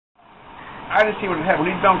I didn't see what happened.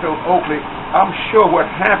 When he dunked on Oakley, I'm sure what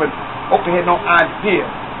happened, Oakley had no idea.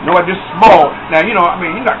 No, just small. Now, you know, I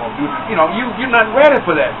mean, you're not going to do, you know, you're not ready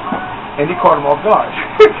for that. And he caught him off guard.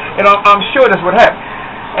 And I'm sure that's what happened.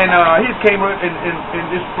 And he just came and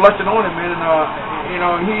just flushed it on him, man. And, you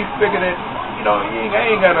know, he figured that, you know, I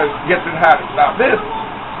ain't got to get to how to stop this.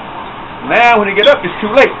 Now, when he get up, it's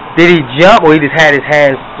too late. Did he jump, or he just had his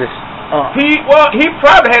hands just up? He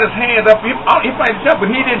probably had his hands up. He probably jumped, but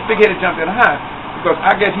he didn't think he had to jump that high. Because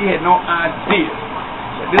I guess he had no idea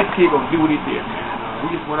that this kid going to do what he did, man.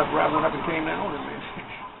 He just went up and came down on him, man.